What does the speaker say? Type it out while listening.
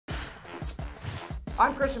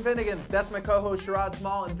I'm Christian Finnegan. That's my co-host Sherrod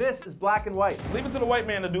Small, and this is Black and White. Leave it to the white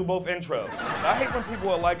man to do both intros. I hate when people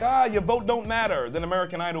are like, your vote don't matter. Then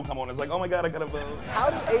American Idol come on. It's like, oh my God, I gotta vote. How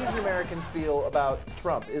do Asian Americans feel about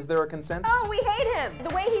Trump? Is there a consensus? Oh, we hate him.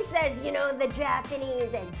 The way he says, you know, the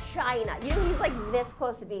Japanese and China. You know, he's like this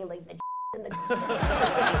close to being like the and the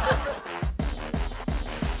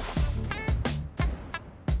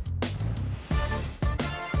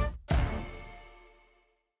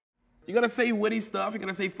You gotta say witty stuff, you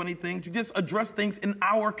gotta say funny things, you just address things in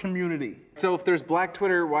our community. So if there's Black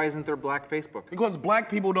Twitter, why isn't there Black Facebook? Because black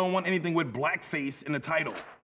people don't want anything with blackface in the title.